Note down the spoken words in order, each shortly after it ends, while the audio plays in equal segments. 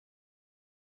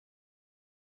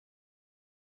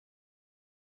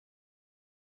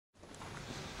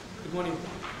Good morning.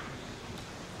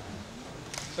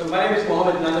 So my name is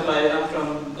Mohamed Nanabhay. I'm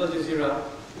from Al Jazeera.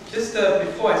 Just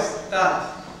before I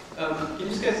start, can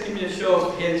you guys give me a show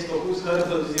of hands for who's heard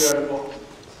of Al Jazeera before?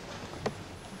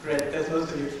 Great, that's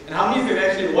most of you. And how many of you have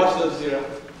actually watched Al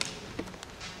Jazeera?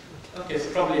 Okay, so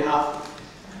probably half.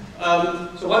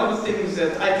 So one of the things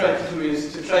that I try to do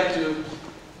is to try to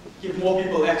give more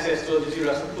people access to Al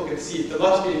Jazeera so people can see it. A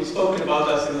lot's being spoken about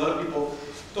us and a lot of people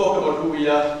talk about who we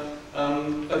are,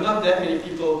 but not that many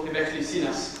people have actually seen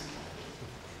us.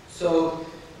 So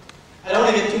I don't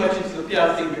want to get too much into the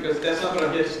PR thing because that's not what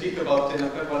I'm here to speak about, and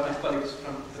I've got one of my colleagues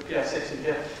from the PR section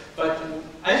here. But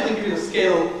I just want to give you the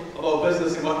scale of our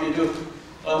business and what we do.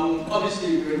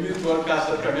 Obviously, we're a news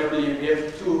broadcaster primarily. We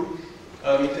have two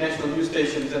international news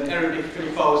stations, an Arabic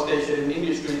 24-hour station and an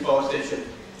English 24-hour station.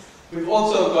 We've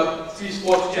also got 3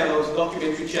 sports channels, a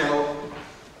documentary channel,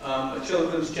 a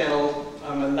children's channel,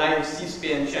 a live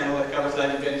C-SPAN channel that covers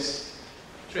live events,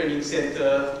 training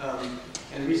center,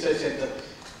 and research center.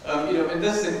 And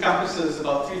this encompasses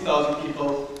about 3,000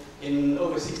 people in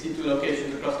over 62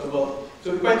 locations across the world.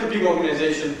 So we're quite a big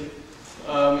organization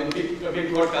and a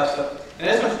big broadcaster. And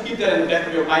I just want to keep that in the back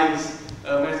of your minds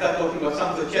when I start talking about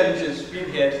some of the challenges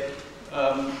we've had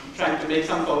trying to make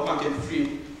some of our content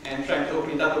free and trying to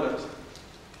open it up a bit.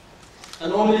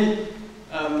 And normally,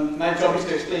 my job is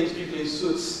to explain to people in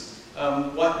suits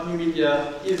what new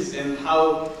media is and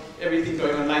how everything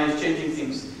going online is changing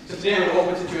things. So today I'm in an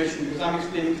awkward situation because I'm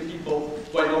explaining to people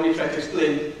what I normally try to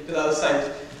explain to the other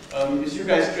side. Because you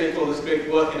guys create all this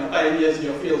great work and are pioneers in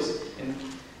your fields, and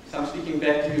so I'm speaking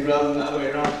back to you rather than the other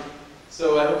way around.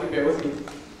 So I hope you bear with me.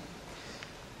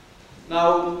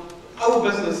 Now, our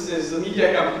business is a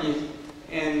media company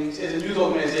and as a news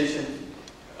organization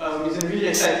is a really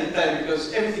exciting time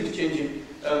because everything's changing.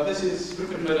 This is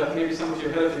Rupert Murdoch, maybe some of you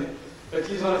have heard of him, but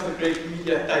he's one of the great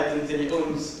media titans and he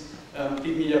owns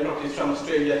big media properties from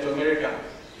Australia to America.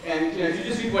 And if you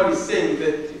just read what he's saying,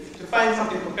 that to find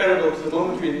something comparable to the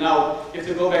moment we're in now, you have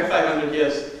to go back 500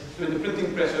 years to when the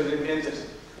printing press was invented.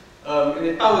 And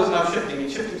the power is now shifting.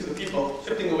 It's shifting to the people,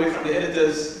 shifting away from the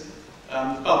editors,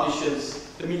 publishers,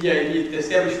 the media elite, the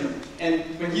establishment. And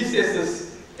when he says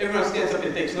this, everyone stands up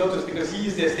and takes notice because he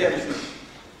is the establishment.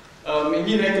 And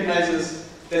he recognizes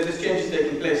that this change is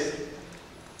taking place.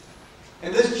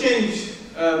 And this change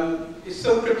is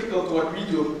so critical to what we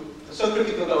do, so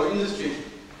critical to our industry,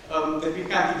 that we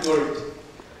can't ignore it.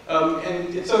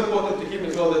 And it's so important to him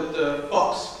as well that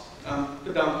Fox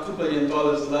put down $2 billion the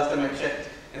last time I checked,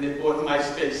 and they bought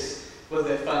MySpace was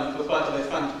their fund, was part of their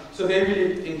fund. So they're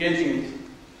really engaging in it.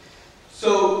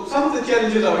 So some of the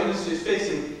challenges our industry is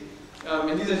facing,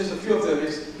 and these are just a few of them,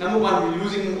 is number one, we're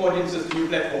losing audiences to new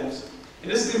platforms. And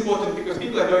this is important because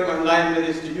people are going online, whether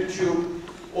it's to YouTube,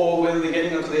 or whether they're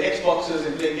getting onto their Xboxes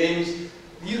and play games.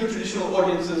 These were traditional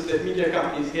audiences that media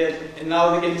companies had, and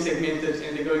now they're getting segmented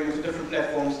and they're going into different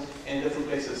platforms and different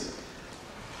places.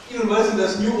 Even worse than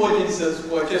this, new audiences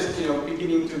who are just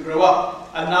beginning to grow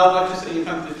up are now not just sitting in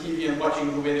front of the TV and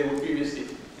watching the way they were previously,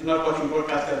 and not watching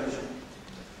broadcast television.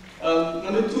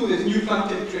 Number two, there's new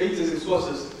content creators and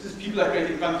sources. This is people are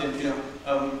creating content,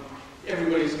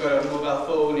 everybody's got a mobile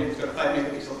phone and it's got a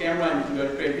 5-megapixel camera and you can go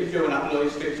to create video and upload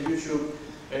it straight to YouTube,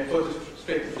 and photos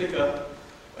straight to Flickr,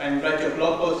 and write your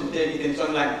blog post and tag it and it's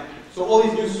online. So all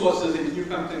these new sources and new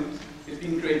content is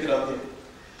being created out there.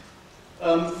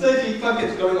 Thirdly,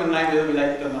 content's going online whether we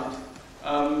like it or not.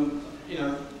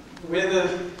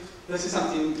 Whether this is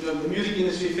something, the music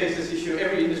industry faces this issue,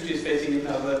 every industry is facing it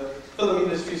now, the film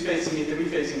industry is facing it, we're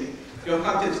facing it. Your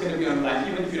content's going to be online,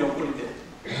 even if you don't put it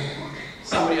there.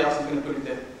 Somebody else is going to put it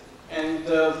there. And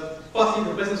partly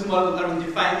the business models are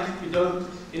undefined. We don't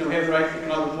have the right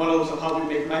economic models of how we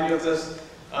make money of this,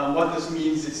 what this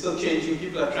means. It's still changing.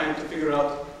 People are trying to figure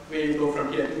out where you go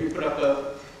from here. Do we put up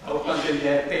our content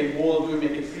there, paid wall? Do we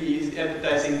make it free? Is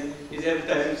advertising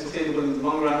sustainable in the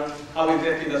long run? How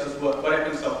exactly does this work? What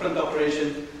happens to our print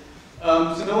operation?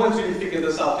 So no one's really figured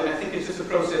this out, and I think it's just a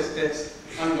process that's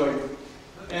ongoing.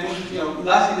 And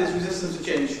lastly, there's resistance to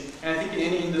change. And I think in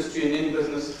any industry, in any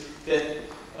business, that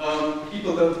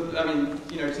people don't,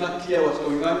 it's not clear what's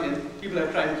going on, and people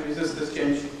are trying to resist this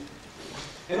change.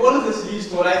 And all of this leads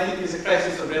to what I think is a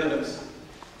crisis of relevance.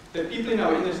 That people in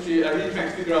our industry are really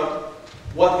trying to figure out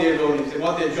what their role is and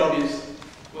what their job is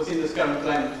within this current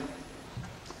climate.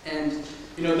 And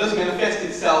this manifests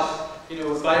itself,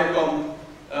 with Viacom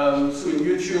suing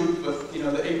YouTube, with the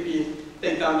AP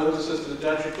takedown notices to the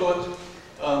judge report,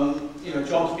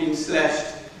 jobs being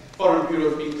slashed, foreign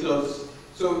bureaus being closed.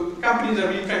 So companies are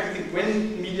really trying to think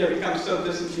when media becomes so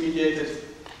disintermediated,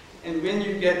 and when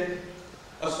you get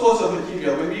a source of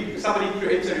material, when somebody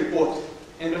creates a report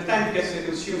And by the time it gets to the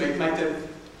consumer, it might have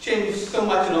changed so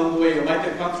much along the way, or might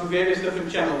have gone through various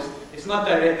different channels. It's not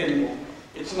direct anymore.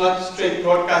 It's not straight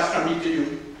broadcast from me to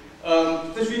you.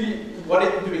 That's really what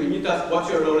I'm doing. You need to ask what's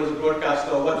your role as a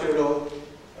broadcaster, or what's your role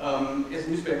as a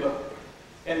newspaper.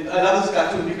 And I love this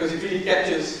cartoon because it really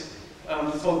captures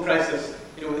this whole crisis.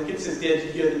 You know, when the kid says, "Dad,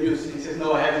 you hear the news?" And he says,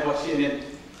 "No, I haven't watched CNN."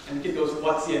 And the kid goes,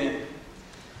 "What's CNN?"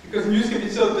 Because news can be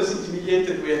so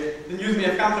disintermediated, where the news may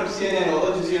have come from CNN or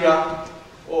Al Jazeera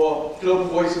or Global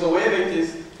Voices or wherever it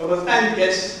is, but by the time it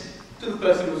gets to the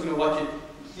person who's going to watch it,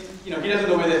 he doesn't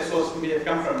know where that source may have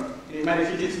come from. He might have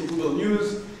hit it through Google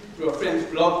News, through a friend's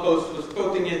blog post who was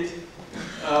quoting it,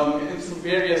 and through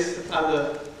various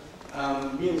other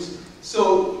means.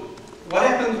 So what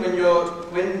happens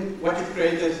when what you've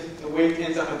created, the way it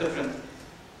ends up are different?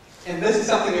 And this is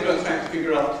something everyone's trying to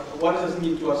figure out. What does this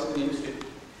mean to us in the industry?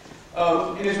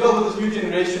 And as well with this new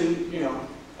generation,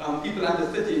 people under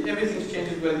 30, everything's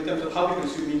changed as well in terms of how we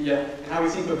consume media and how we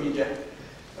think of media.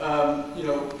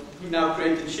 We now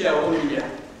create and share our own media.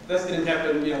 This didn't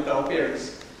happen, to our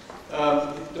parents.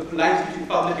 The lines between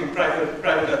public and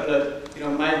private are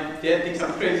blurred. My dad thinks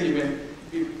I'm crazy when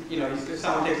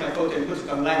someone takes my photo and puts it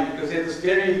online, because there's this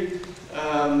very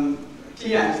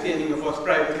clear understanding of what's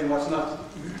private and what's not.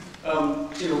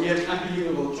 We have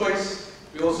unbelievable choice.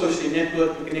 We all socially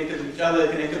network, we're connected with each other,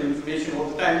 connected with information all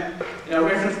the time, and our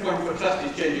reference point for trust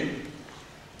is changing.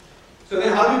 So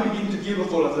then how do we begin to deal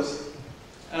with all of this?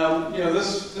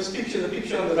 This picture, the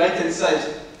picture on the right-hand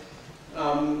side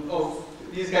of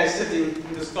these guys sitting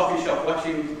in this coffee shop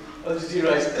watching Al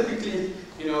Jazeera is typically,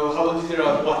 how Al Jazeera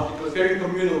was watched. It was very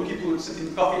communal. People would sit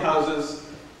in coffee houses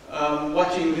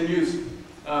watching the news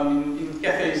in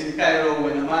cafes in Cairo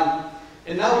and Amman.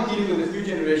 And now we're dealing with this new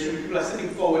generation. People are sitting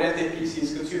forward at their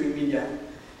PCs consuming media.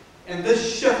 And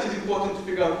this shift is important to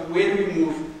figure out where do we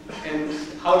move and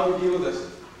how do we deal with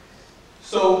this.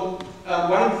 So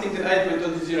one of the things that I did with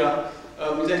Al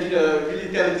Jazeera is I need a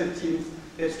really talented team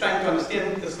that's trying to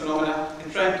understand this phenomena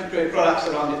and trying to create products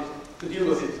around it to deal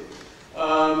with it.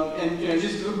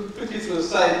 Just to look quickly through the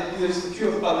side, these are just a few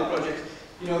of the public projects.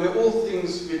 They're all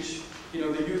things which the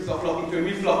youth are flocking to, and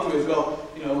we flock to as well,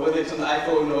 whether it's on the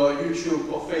iPhone or YouTube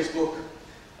or Facebook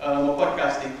or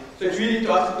podcasting. So it's really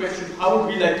to ask the question, how would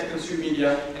we like to consume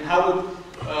media, and how would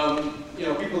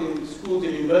people in schools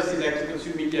and universities like to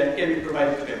consume media, and can we provide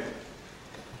it to them?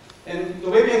 And the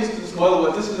way we understood this model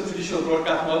was, this is a traditional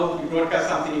broadcast model. We broadcast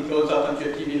something, it goes out onto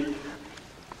your TV.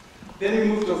 Then we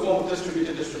moved to a form of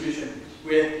distributed distribution,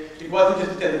 where it wasn't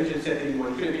just a television set anymore.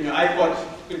 It could have been your iPod,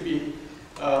 it could be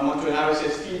onto an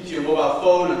RSS feed, to your mobile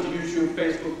phone, onto YouTube,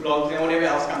 Facebook, blogs, and whatever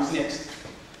else comes next.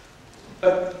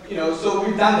 But, so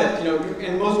we've done that,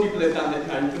 and most people have done that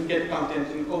now. You can get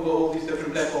content over all these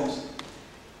different platforms.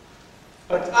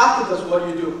 But after this, what do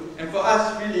you do? And for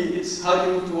us, really, it's how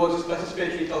do you move towards this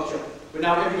participatory culture, where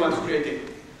now everyone's creating.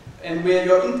 And where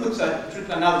your inputs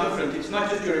are now different. It's not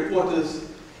just your reporters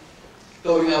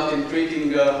going out and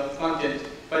creating content,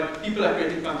 but people are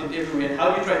creating content everywhere. And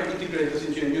how do you try to integrate this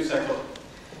into your news cycle?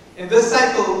 And this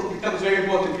cycle becomes very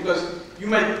important because you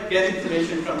might get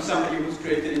information from somebody who's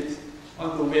created it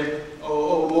on the web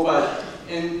or mobile,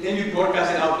 and then you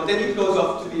broadcast it out, but then it goes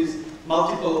off to these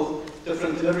multiple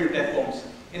different delivery platforms.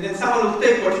 And then someone will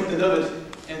take what you've delivered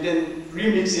and then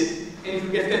remix it, and it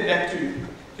will get fed back to you.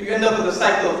 So you end up with a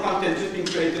cycle of content just being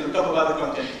created on top of other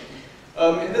content.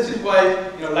 And this is why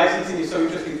licensing is so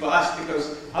interesting for us,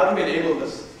 because how do we enable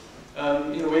this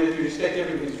in a way that we respect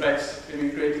everybody's rights when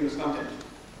we're creating this content?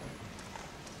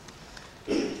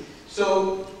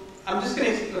 So I'm just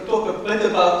going to talk a bit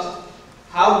about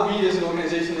how we as an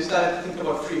organization have started to think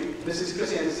about free. This is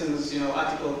Chris Anderson's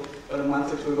article about a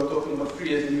month or two ago talking about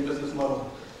free as a new business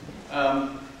model.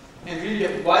 And really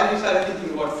why we started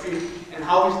thinking about free and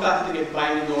how we started to get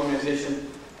buy-in in the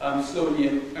organization slowly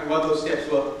and what those steps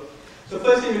were. So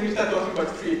firstly, when we start talking about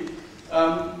free,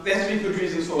 there's three good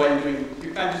reasons for why you're doing it.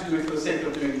 You can't just do it for the sake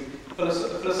of doing it.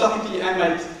 Philosophically, I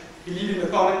might believe in the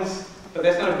commons, but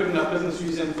that's not a good enough business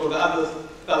reason for the other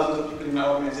thousands of people in my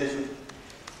organization.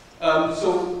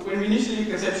 So when we initially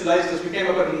conceptualized this, we came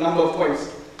up with a number of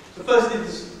points. So first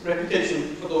is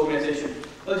reputation for the organization.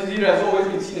 Al Jazeera has always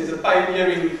been seen as a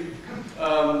pioneering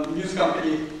news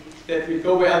company that we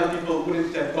go where other people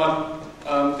wouldn't have gone,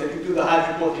 that we do the hard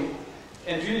reporting.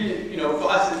 And really,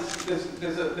 for us,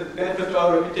 there's a benefit to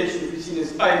our reputation to be seen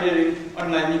as pioneering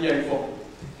online media reform.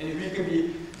 And if we can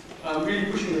be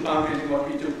really pushing the boundaries in what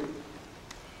we do.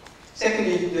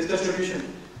 Secondly, there's distribution.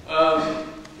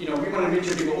 We want to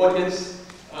reach a bigger audience.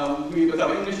 With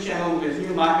our English channel, there's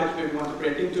new markets where we want to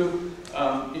break into.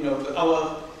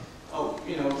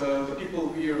 the people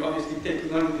we are obviously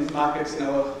taking on in these markets, and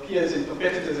our peers and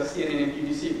competitors are CNN and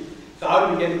BBC. So how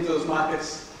do we get into those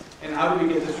markets, and how do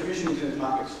we get distribution into these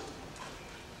markets?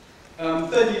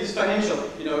 Thirdly is financial.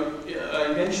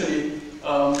 Eventually,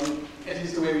 at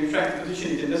least the way we try to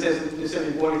position it, and this hasn't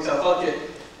necessarily borne itself out yet,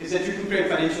 is that you can create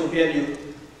financial value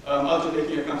out of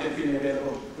making your content freely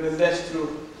available. Whether that's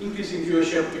through increasing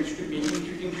viewership, which could be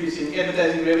increasing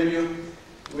advertising revenue,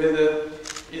 whether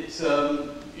it's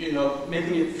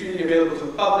making it freely available to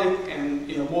the public, and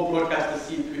more broadcasters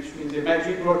see it, which means they might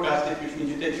rebroadcast it, which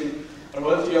means you're taking a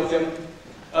royalty of them.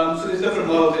 So there's different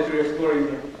models that we're exploring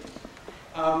here.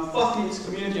 Fourthly, it's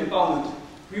community empowerment.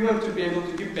 We want to be able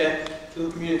to give back to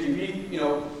the community.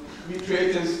 We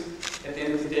creators, at the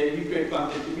end of the day, we create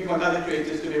content. We want other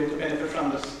creators to be able to benefit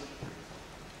from this.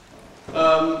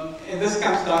 And this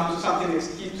comes down to something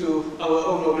that's key to our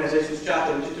own organization's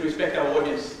charter, which is to respect our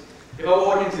audience. If our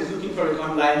audience is looking for it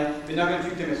online, we're not going to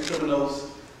treat them as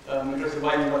criminals. Because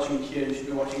why are you watching it here? You should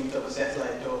be watching it over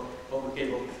satellite or over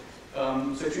cable.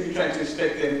 So it's really trying to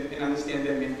respect them and understand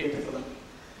them and cater for them.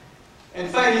 And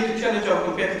finally, to challenge our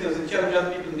competitors and challenge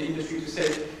other people in the industry to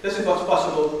say, this is what's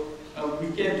possible, we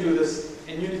can do this,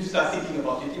 and you need to start thinking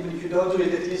about it. Even if you don't do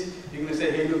it, at least you're going to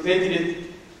say, hey, look, they did it,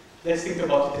 let's think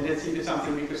about it, and let's see if it's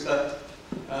something we could start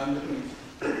looking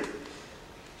at.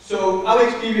 So our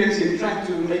experience in trying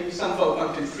to make some of our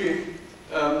content free,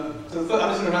 so I'm just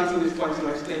going to run through these points and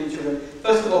I'll explain each of them.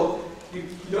 First of all, you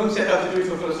don't set out to do it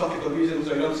for philosophical reasons,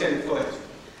 or you don't sell it for it.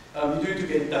 You do it to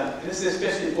get it done. And this is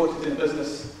especially important in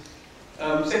business.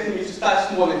 Secondly, you need to start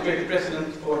small and create a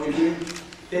precedent for what you're doing.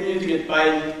 Then you need to get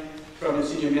buy-in from your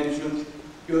senior management.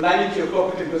 You align it to your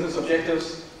corporate and business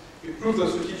objectives. You prove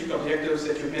those strategic objectives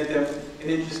that you've met them, and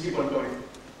then you just keep on going.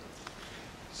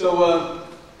 So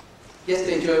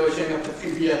yesterday, Joy was showing up for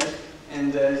free beer,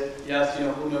 and he asked,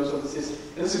 who knows what this is.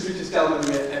 And this is Richard Stallman,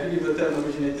 where I believe the term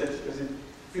originated, because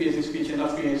free as in speech and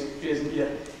not free as in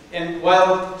beer. And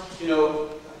while,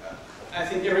 I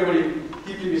think everybody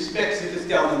deeply respects Richard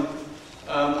Stallman,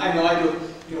 I know I do.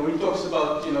 When he talks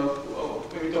about,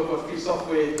 when we talk about free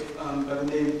software, by the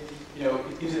name,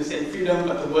 it gives you the same freedom,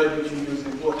 but the word which you use is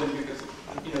important because,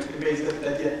 it conveys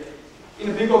that idea. In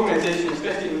a big organization,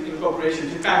 especially in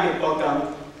corporations, you can't get bogged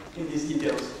down in these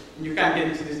details. And you can't get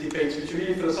into these debates, which are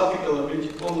really philosophical or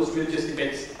almost religious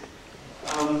debates.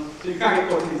 So you can't get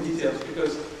caught in these details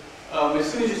because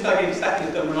as soon as you start getting stuck in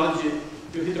the terminology,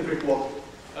 you hit a brick wall.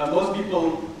 Most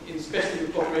people, especially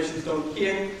in corporations, don't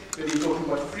care whether you're talking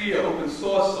about free or open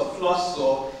source or floss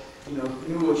or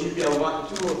GNU or GPL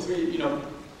 1, 2 or 3.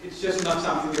 It's just not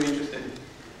something they're interested in.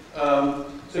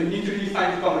 So you need to really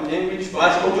find a common language. For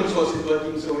us, open source is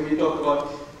working. So when we talk about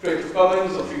Creative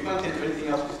Commons or free content or anything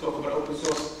else, we talk about open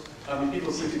source. And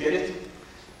people seem to get it.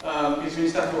 Because when you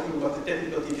start talking about the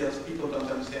technical details, people don't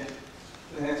understand.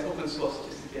 And that's open source,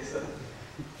 just in case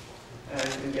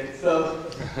you can get it. So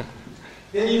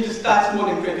then you need to start small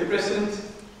and create a precedent.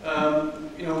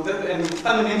 And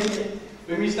fundamentally,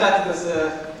 when we started this,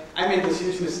 I made this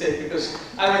huge mistake because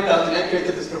I went out and I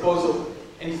created this proposal,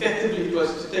 and effectively it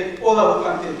was to take all our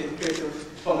content in Creative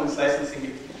Commons licensing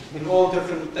it in all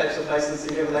different types of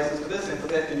licensing. We have a license for this and for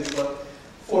that, and it's got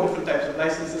 4 different types of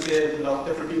licenses there, and allow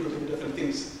different people to do different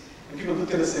things. And people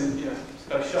look at this and it's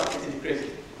got a shock, it's really crazy,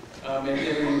 and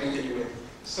everyone went anywhere.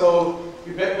 So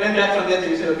we went back from that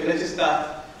and we said, okay, let's just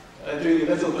start doing a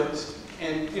little bit.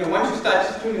 And once you start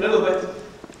just doing a little bit,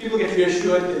 people get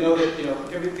reassured. They know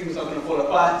that everything's not going to fall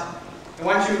apart. And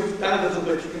once you've done a little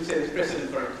bit, you can say there's precedent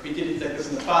for it. We did it like this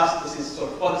in the past. This is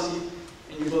sort of policy,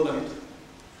 and you build on it.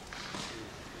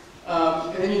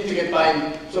 And then you need to get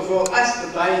buy-in. So for us,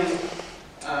 the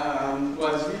buy-in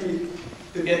was really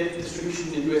to get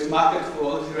distribution in the US market for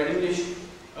all of Zero English.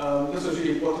 This was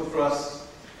really important for us.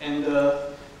 And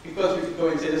because we could go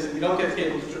and say, listen, we don't have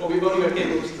cable, or we've only got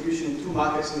cable distribution in 2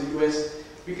 markets in the US,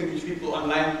 we can reach people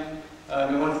online.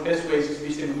 And one of the best ways is to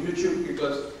reach them on YouTube,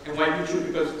 and why YouTube?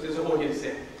 Because there's an audience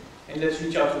there. And let's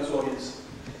reach out to this audience.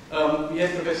 We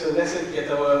had Professor Lessig at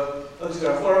our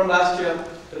Elsevier Forum last year,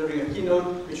 delivering a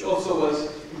keynote, which also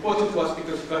was important to us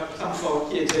because we got some of our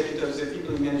key executives and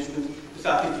people in management to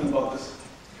start thinking about this.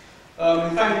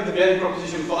 And finally, the value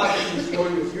proposition for us is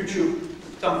going with YouTube,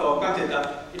 some of our content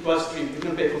up, it was free. We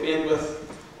didn't pay for bandwidth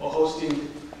or hosting.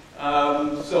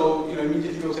 So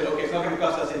immediately people said, okay, it's not going to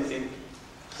cost us anything.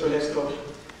 So let's go.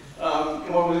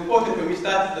 And what was important when we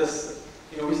started this,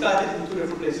 we started in 2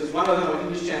 different places. One was on our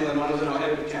English channel and one was on our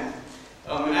Arabic channel.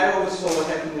 And I always saw what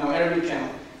happened in our Arabic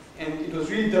channel. And it was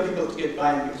really difficult to get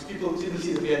buy-in because people didn't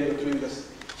see the value of doing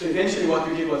this. So eventually what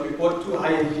we did was we bought 2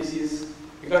 high-end PCs.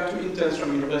 We got 2 interns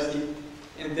from university,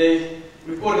 and they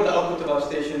recorded the output of our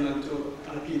station onto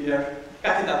on a PDF,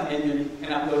 cut it up manually, and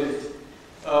upload it.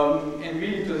 And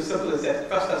really, it was as simple as that. It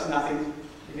cost us nothing.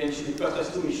 Eventually, it cost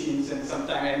us 2 machines and some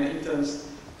time, and the interns'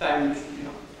 time, which,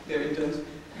 they're interns.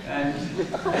 And we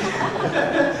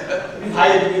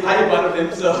hired one of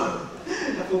them, so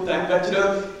full time. But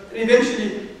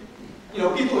eventually,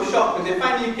 people were shocked when they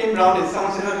finally came around and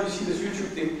someone said, "How did you see this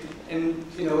YouTube thing?" And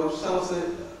some of the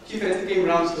chief editor came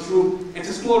around to this room. And it's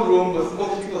a small room with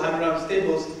all the people huddled around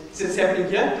tables. Is this happening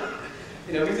here?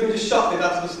 We were just shocked that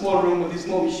after the small room with these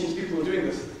small machines, people were doing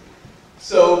this.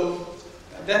 So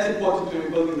that's important when we're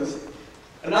building this.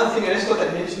 Another thing, I just thought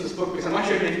I'd mention this book because I'm not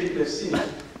sure if many people have seen it.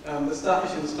 The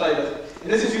Starfish and the Spider.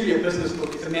 And this is really a business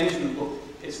book. It's a management book.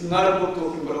 It's not a book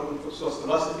talking about open source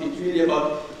philosophy. It's really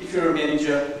about, if you're a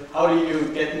manager, how do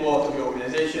you get more out of your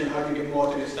organization? How do you get more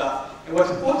out of your staff? And what's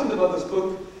important about this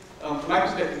book, from my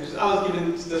perspective, is I was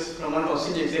given this from one of our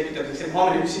senior executives. They said,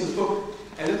 "Mohamed, have you seen this book?"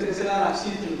 I looked at it and said, "No, I've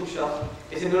seen it in the bookshelf."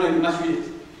 They said, "No, you must read it."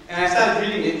 And I started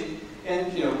reading it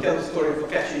and tell the story of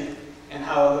Apache and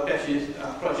how the Apache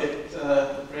project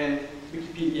ran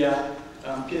Wikipedia,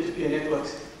 peer-to-peer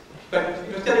networks.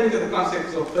 But telling into the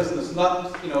concepts of business,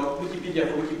 not Wikipedia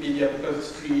for Wikipedia because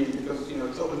it's free and because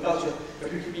it's open culture,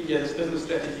 but Wikipedia is business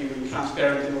strategy and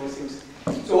transparent and all these things.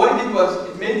 So what it did was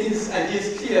it made these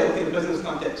ideas clear within the business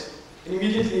context, and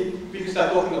immediately we could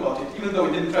start talking about it, even though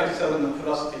we didn't try to sell them on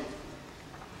philosophy.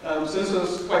 So this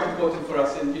was quite important for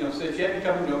us, and so if you have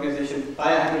become an organization,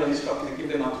 buy 100 of these copies and give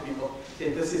them out to people.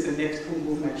 Say, this is the next cool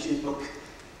movement sheet book.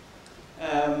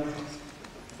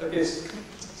 Okay,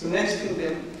 so next thing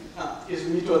then is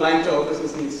we need to align to our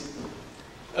business needs.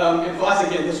 And for us,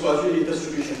 again, this was really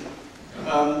distribution.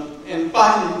 And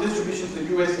partly distribution to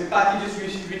the US and partly just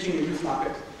reaching the youth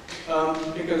market.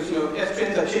 Because as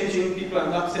trends are changing, people are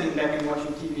not sitting back and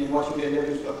watching TV and watching their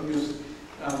levels of news.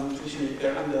 Especially if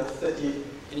they're under 30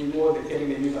 anymore, they're getting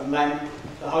their news online.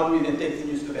 So how do we then take the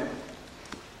news to them?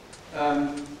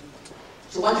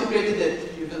 So once you've created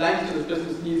that, you've aligned to the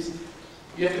business needs,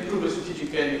 you have to prove a strategic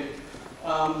value.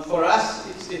 For us,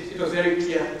 it was very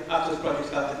clear after this project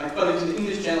started. My colleagues in the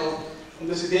English channel, and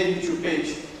this is their YouTube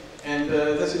page, and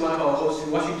this is one of our hosts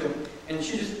in Washington, and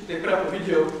they put up a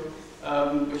video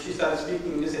where she started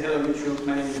speaking. They said, "Hello YouTube,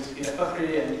 my name is Peter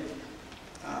Fakri," and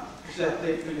should I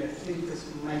play for you? I think this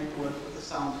might work with the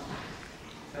sound.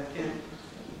 If I can.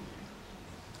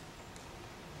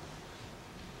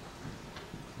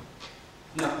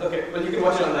 No, okay, well you can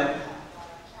watch it online.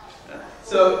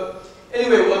 So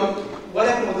anyway, what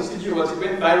happened with this video was it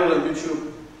went viral on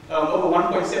YouTube. Over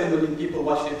 1.7 million people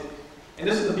watched it. And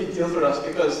this is a big deal for us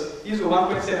because these were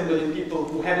 1.7 million people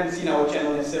who hadn't seen our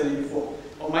channel necessarily before,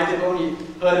 or might have only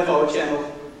heard of our channel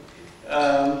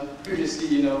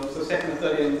previously, so second or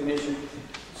third hand information.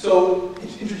 So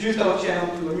it introduced our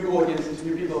channel to a new audience and to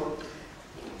new people.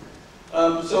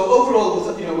 So overall,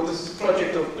 with this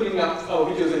project of putting up our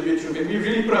videos on YouTube, and we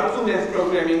really put up full-length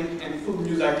programming and full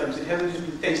news items. It hasn't just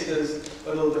been tasters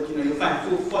a little bit. You'll find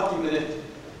full 40-minute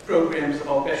programs of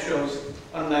our best shows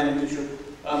online on YouTube.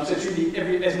 So it's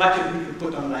really as much as we could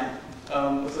put online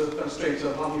with the constraints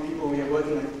of how many people we are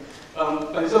working with.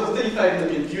 But it's over 35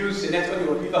 million views, and that's only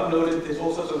what we've uploaded. There's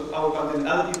all sorts of our content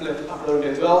that other people have uploaded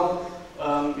as well.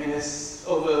 And it's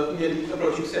over nearly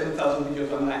approaching 7,000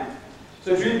 videos online.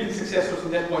 So it's really been successful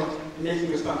from that point in making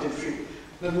this content free.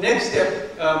 The next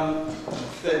step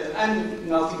that I'm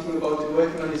now thinking about and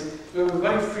working on is we're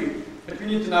running free, but we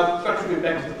need to now contribute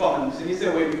back to the commons. And is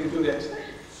there a way we can do that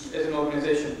as an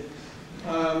organization?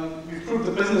 We've proved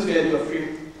the business value of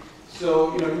free,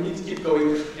 so we need to keep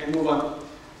going and move on.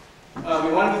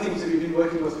 And one of the things that we've been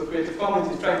working with Creative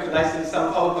Commons is trying to license some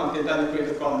of our content under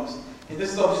Creative Commons. And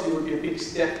this obviously would be a big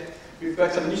step. We've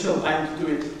got some initial time to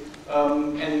do it.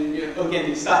 And again,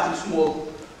 it's starting small,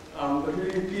 but we're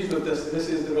really pleased with this. This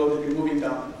is the road that we're moving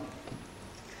down.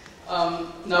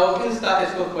 Now, in the start,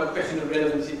 I spoke about the question of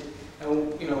relevancy.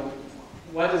 And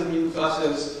what does it mean for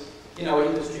us in our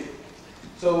industry?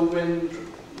 So when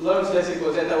Lawrence Lessig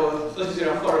was at our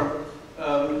Al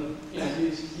forum,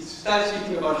 he started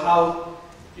speaking about how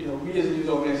we as a news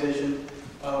organization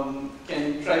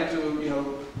can try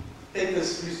to take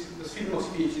this freedom of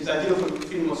speech, this ideal for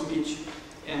freedom of speech,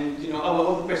 and our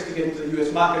own quest to get into the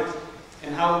US market,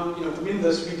 and how to win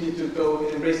this we need to go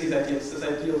and embrace these ideas, these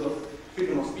ideals of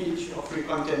freedom of speech, of free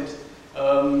content.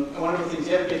 And one of the things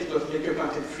you advocate was make your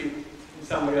content free in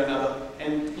some way or another.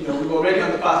 And we're already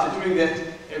on the path to doing that,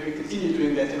 and we continue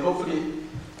doing that. And hopefully,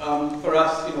 for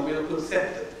us, we'll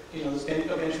set this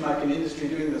benchmark in the industry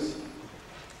doing this.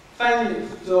 Finally,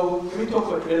 so when we talk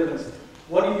about relevance,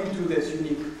 what do you do that's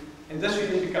unique? And this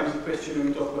really becomes the question when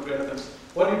we talk about relevance.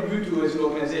 What do you do as an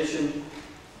organization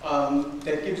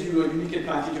that gives you a unique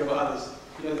advantage over others.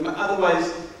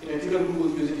 Otherwise, if you go to Google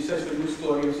News and you search for a news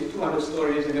story, you'll see 200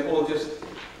 stories and they're all just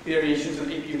variations on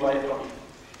APY topic.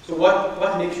 So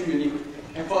what makes you unique?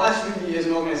 And for us, really, as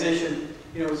an organization,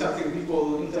 something we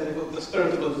call internally the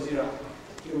spirit of Al Jazeera,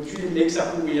 which really makes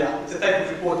up who we are. It's a type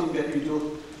of reporting that we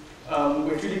do,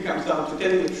 which really comes down to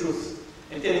telling the truth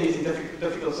and telling it in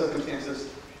difficult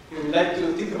circumstances. We like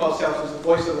to think of ourselves as the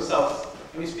voice of the South.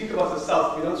 When we speak about the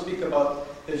South, we don't speak about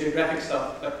the geographic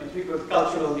South, but we speak about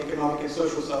cultural, economic, and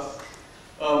social South.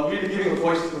 Really giving a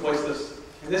voice to the voiceless.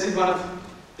 And this is one of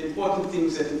the important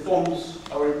things that informs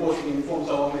our reporting and informs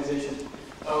our organization.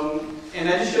 And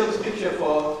I just showed this picture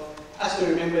for us to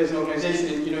remember as an organization.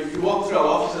 And if you walk through our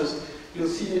offices, you'll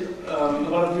see a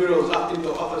lot of murals up in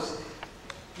the office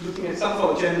looking at some of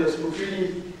our journalists who've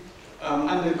really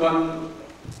undergone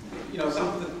some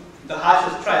of the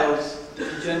harshest trials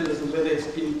in journalism, whether it's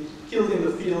been killed in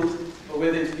the field or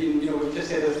whether it's been, we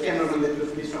just had a cameraman that was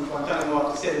released from Guantanamo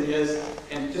after 7 years,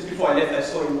 and just before I left I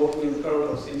saw him walking in the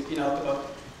corridors, and he's been out about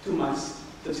 2 months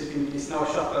since he's been released. Now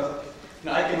shocked.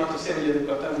 I came out to 7 years in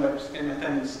Guantanamo, I spent my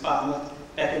time in Spa,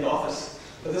 not back in the office.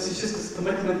 But this is just this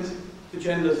commitment to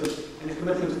journalism and a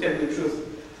commitment to telling the truth.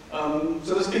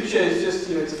 So this picture is just,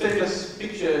 it's a famous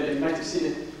picture, you might have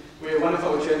seen it, where one of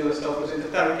our journalists, our presenter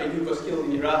Tariq Ayoub, was killed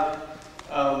in Iraq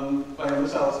by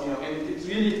themselves, and it's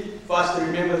really for us to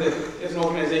remember that as an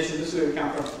organization, this is where we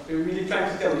come from. We're really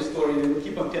trying to tell this story and we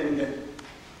keep on telling them.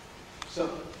 So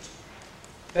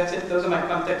that's it. Those are my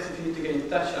contacts if you need to get in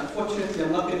touch. Unfortunately,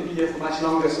 I'm not going to be here for much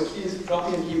longer, so please drop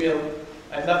me an email.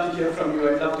 I'd love to hear from you.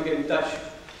 I'd love to get in touch,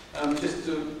 just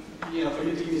to, for you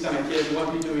to give me some ideas of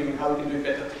what we're doing and how we can do it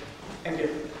better. Thank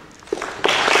you.